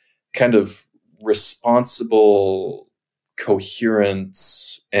kind of responsible, coherent,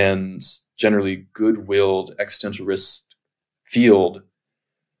 and generally good-willed existential risk field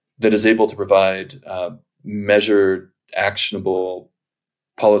that is able to provide measured, actionable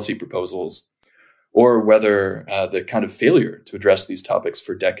policy proposals, or whether the kind of failure to address these topics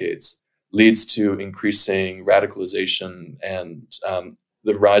for decades leads to increasing radicalization and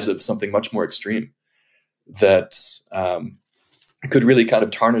the rise of something much more extreme that could really kind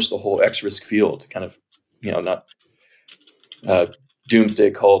of tarnish the whole X-risk field, kind of, not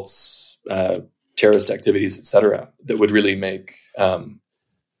doomsday cults, terrorist activities, etc., that would really make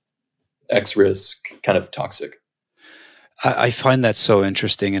X-risk kind of toxic. I find that so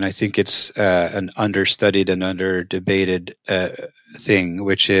interesting, and I think it's an understudied and under-debated thing,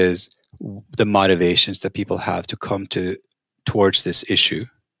 which is the motivations that people have to come towards this issue.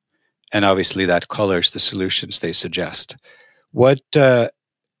 And obviously that colors the solutions they suggest. What do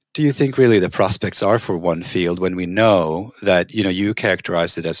you think really the prospects are for one field when we know that, you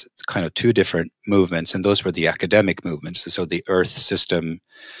characterized it as kind of two different movements, and those were the academic movements, so the Earth system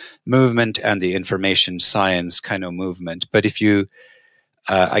movement and the information science kind of movement. But if you,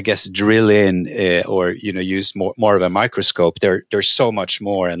 I guess, drill in or, use more of a microscope, there's so much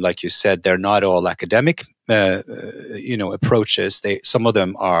more. And like you said, they're not all academic, approaches. Some of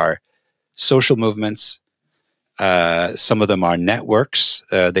them are social movements. Some of them are networks.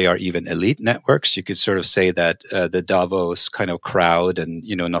 They are even elite networks. You could sort of say that the Davos kind of crowd, and,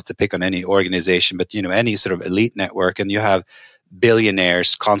 not to pick on any organization, but, any sort of elite network. And you have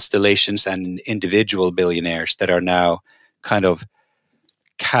billionaires, constellations, and individual billionaires that are now kind of,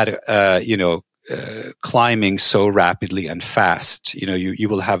 climbing so rapidly and fast. You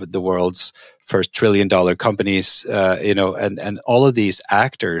will have the world's first $1 trillion companies, and all of these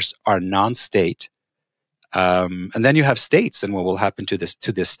actors are non-state. And then you have states, and what will happen to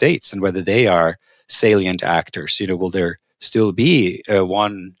the states, and whether they are salient actors. Will there still be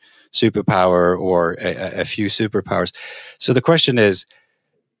one superpower or a few superpowers? So the question is,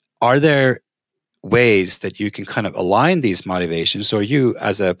 are there ways that you can kind of align these motivations? Or you,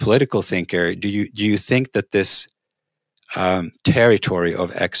 as a political thinker, do you think that this territory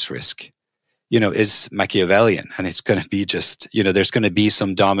of X-risk, is Machiavellian, and it's going to be just, there's going to be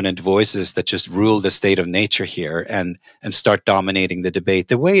some dominant voices that just rule the state of nature here and start dominating the debate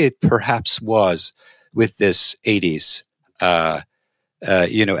the way it perhaps was with this 80s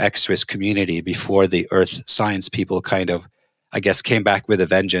X-risk community before the Earth science people kind of, I guess, came back with a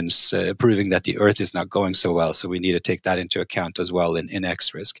vengeance, proving that the Earth is not going so well. So we need to take that into account as well in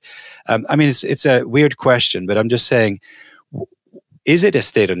X-risk. It's a weird question, but I'm just saying, is it a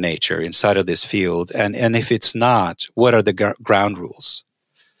state of nature inside of this field? And if it's not, what are the ground rules?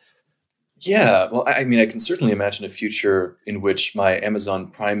 Yeah, well, I can certainly imagine a future in which my Amazon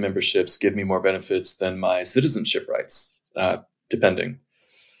Prime memberships give me more benefits than my citizenship rights, depending.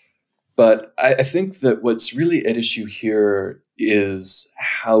 But I think that what's really at issue here is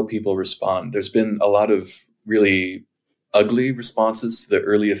how people respond. There's been a lot of really ugly responses to the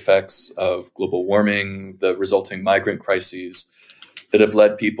early effects of global warming, the resulting migrant crises that have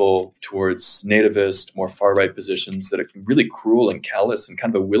led people towards nativist, more far-right positions that are really cruel and callous, and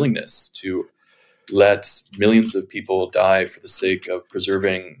kind of a willingness to let millions of people die for the sake of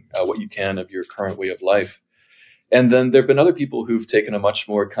preserving what you can of your current way of life. And then there have been other people who've taken a much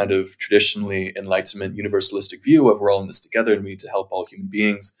more kind of traditionally Enlightenment, universalistic view of we're all in this together and we need to help all human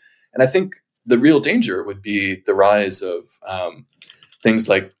beings. And I think the real danger would be the rise of things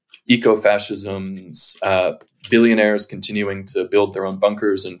like eco-fascisms, billionaires continuing to build their own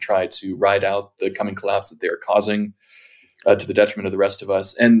bunkers and try to ride out the coming collapse that they are causing to the detriment of the rest of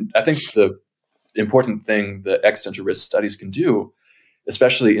us. And I think the important thing that existential risk studies can do,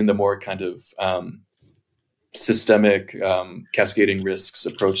 especially in the more kind of systemic cascading risks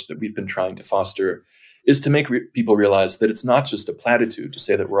approach that we've been trying to foster, is to make people realize that it's not just a platitude to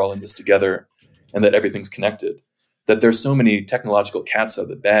say that we're all in this together and that everything's connected. That there's so many technological cats out of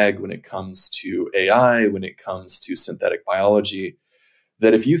the bag when it comes to AI, when it comes to synthetic biology,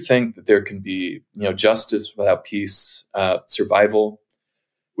 that if you think that there can be, justice without peace, survival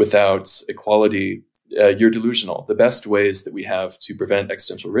without equality, you're delusional. The best ways that we have to prevent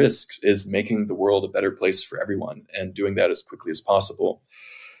existential risk is making the world a better place for everyone and doing that as quickly as possible.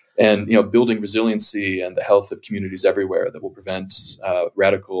 And, building resiliency and the health of communities everywhere that will prevent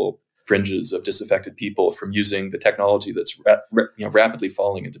radical fringes of disaffected people from using the technology that's rapidly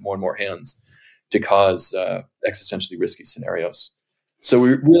falling into more and more hands to cause existentially risky scenarios. So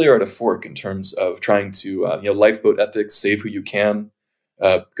we really are at a fork in terms of trying to, lifeboat ethics, save who you can,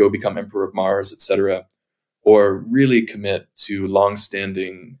 go become emperor of Mars, etc., or really commit to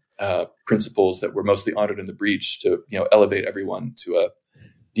longstanding principles that were mostly honored in the breach to, elevate everyone to a,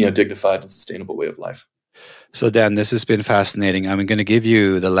 dignified and sustainable way of life. So Dan, this has been fascinating. I'm going to give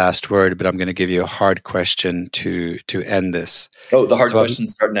you the last word, but I'm going to give you a hard question to end this. Oh, the hard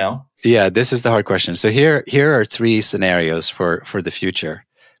questions start now? Yeah, this is the hard question. So here are three scenarios for the future.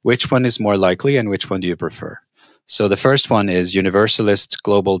 Which one is more likely and which one do you prefer? So the first one is universalist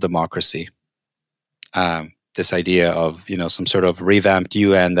global democracy. This idea of, some sort of revamped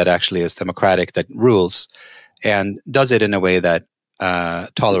UN that actually is democratic, that rules and does it in a way that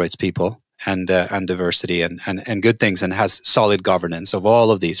tolerates people and diversity and good things and has solid governance of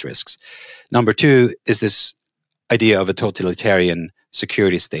all of these risks. Number two is this idea of a totalitarian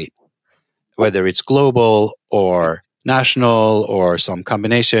security state, whether it's global or national or some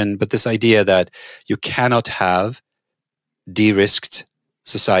combination, but this idea that you cannot have de-risked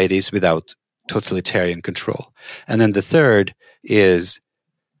societies without totalitarian control. And then the third is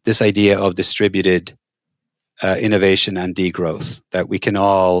this idea of distributed innovation and degrowth, that we can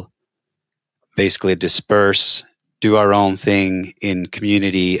all basically disperse, do our own thing in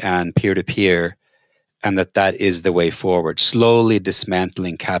community and peer-to-peer, and that is the way forward, slowly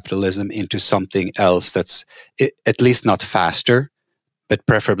dismantling capitalism into something else that's at least not faster, but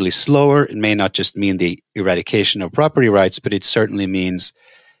preferably slower. It may not just mean the eradication of property rights, but it certainly means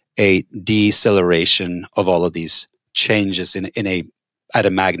a deceleration of all of these changes at a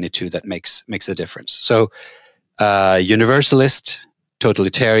magnitude that makes a difference. So universalist,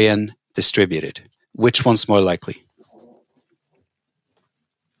 totalitarian, distributed. Which one's more likely?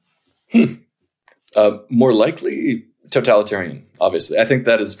 More likely totalitarian, obviously. I think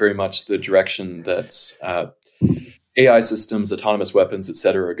that is very much the direction that AI systems, autonomous weapons, et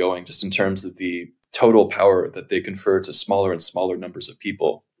cetera, are going, just in terms of the total power that they confer to smaller and smaller numbers of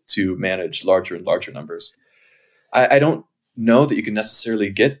people to manage larger and larger numbers. I don't know that you can necessarily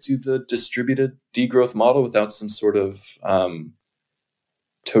get to the distributed degrowth model without some sort of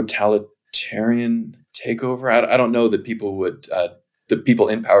totalitarian takeover. I don't know that people would, the people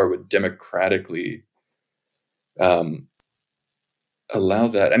in power would democratically allow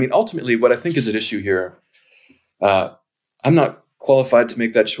that. I mean, ultimately, what I think is at issue here, I'm not qualified to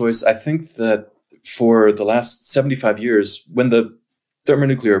make that choice. I think that for the last 75 years, when the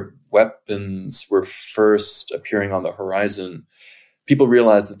thermonuclear weapons were first appearing on the horizon, people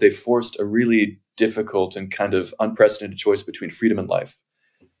realized that they forced a really difficult and kind of unprecedented choice between freedom and life.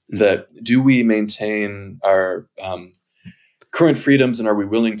 That do we maintain our current freedoms, and are we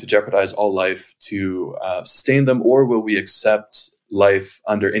willing to jeopardize all life to sustain them, or will we accept life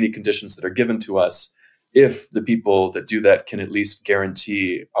under any conditions that are given to us if the people that do that can at least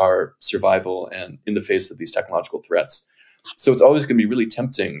guarantee our survival and in the face of these technological threats? So it's always going to be really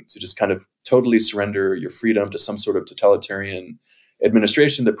tempting to just kind of totally surrender your freedom to some sort of totalitarian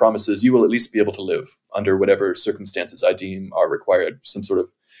administration that promises you will at least be able to live under whatever circumstances I deem are required, some sort of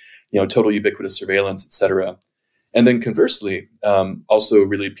total ubiquitous surveillance, et cetera. And then conversely, also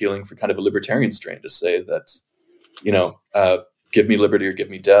really appealing for kind of a libertarian strain to say that, give me liberty or give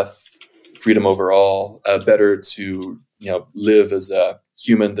me death, freedom overall, better to, live as a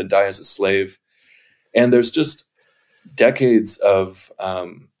human than die as a slave. And there's just decades of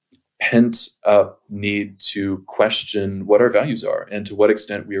pent up need to question what our values are and to what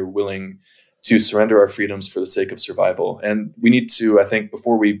extent we are willing to surrender our freedoms for the sake of survival. And we need to, I think,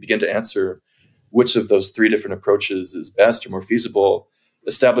 before we begin to answer which of those three different approaches is best or more feasible,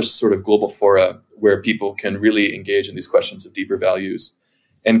 establish sort of global fora where people can really engage in these questions of deeper values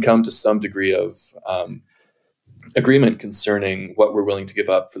and come to some degree of agreement concerning what we're willing to give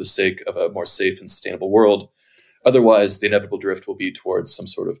up for the sake of a more safe and sustainable world. Otherwise, the inevitable drift will be towards some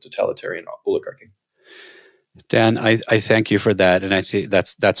sort of totalitarian oligarchy. Dan, I thank you for that, and I think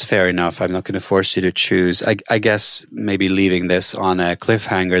that's fair enough. I'm not going to force you to choose. I guess maybe leaving this on a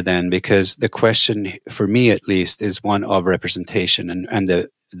cliffhanger then, because the question, for me at least, is one of representation and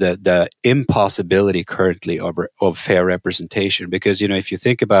the impossibility currently of fair representation. Because, if you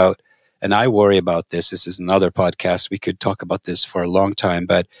think about, and I worry about this is another podcast, we could talk about this for a long time,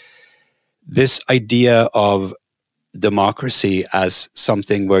 but this idea of democracy as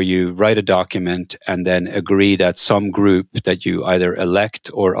something where you write a document and then agree that some group that you either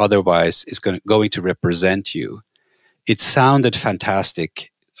elect or otherwise is going to represent you. It sounded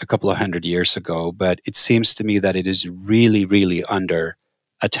fantastic a couple of 100 years ago, but it seems to me that it is really, really under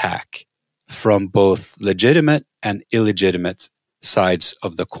attack from both legitimate and illegitimate sides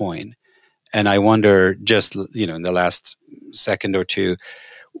of the coin. And I wonder, just, in the last second or two,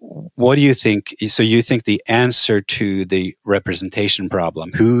 what do you think? So you think the answer to the representation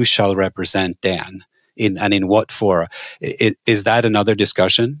problem, who shall represent Dan in what fora, is that another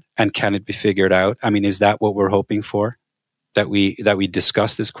discussion? And can it be figured out? I mean, is that what we're hoping for? That we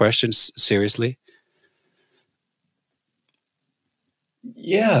discuss this question seriously?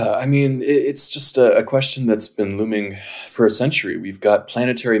 Yeah, I mean, it's just a question that's been looming for a century. We've got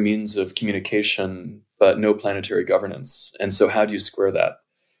planetary means of communication, but no planetary governance. And so how do you square that?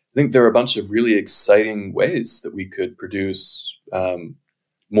 I think there are a bunch of really exciting ways that we could produce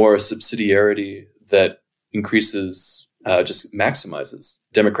more subsidiarity that increases, just maximizes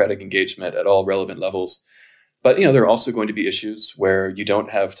democratic engagement at all relevant levels. But, there are also going to be issues where you don't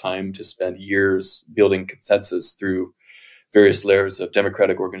have time to spend years building consensus through various layers of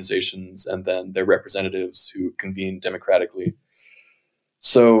democratic organizations and then their representatives who convene democratically.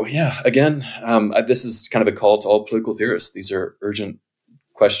 So, yeah, again, this is kind of a call to all political theorists. These are urgent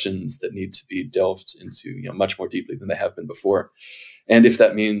questions that need to be delved into, much more deeply than they have been before. And if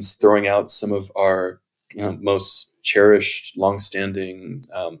that means throwing out some of our most cherished, longstanding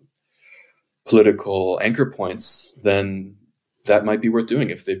political anchor points, then that might be worth doing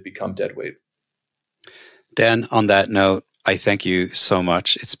if they've become dead weight. Dan, on that note, I thank you so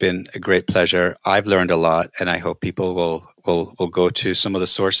much. It's been a great pleasure. I've learned a lot, and I hope people will go to some of the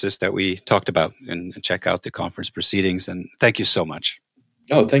sources that we talked about and check out the conference proceedings. And thank you so much.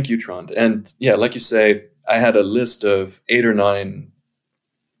 Oh, thank you, Trond. And yeah, like you say, I had a list of 8 or 9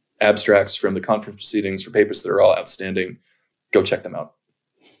 abstracts from the conference proceedings for papers that are all outstanding. Go check them out.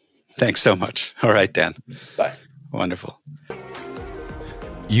 Thanks so much. All right, Dan. Bye. Wonderful.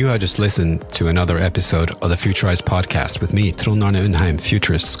 You have just listened to another episode of the Futurize podcast with me, Trond Arne Undheim,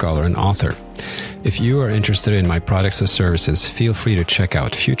 futurist, scholar, and author. If you are interested in my products or services, feel free to check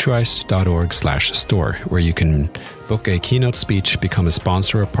out futurize.org/store, where you can book a keynote speech, become a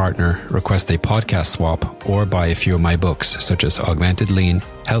sponsor or partner, request a podcast swap, or buy a few of my books, such as Augmented Lean,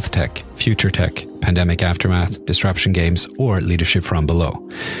 Health Tech, Future Tech, Pandemic Aftermath, Disruption Games, or Leadership from Below.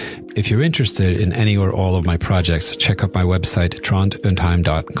 If you're interested in any or all of my projects, check out my website,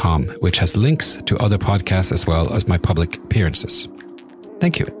 trondundheim.com, which has links to other podcasts as well as my public appearances.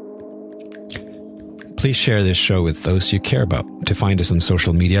 Thank you. Please share this show with those you care about. To find us on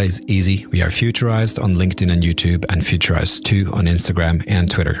social media is easy. We are Futurized on LinkedIn and YouTube, and Futurized2 on Instagram and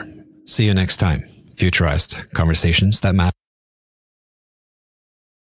Twitter. See you next time. Futurized, conversations that matter.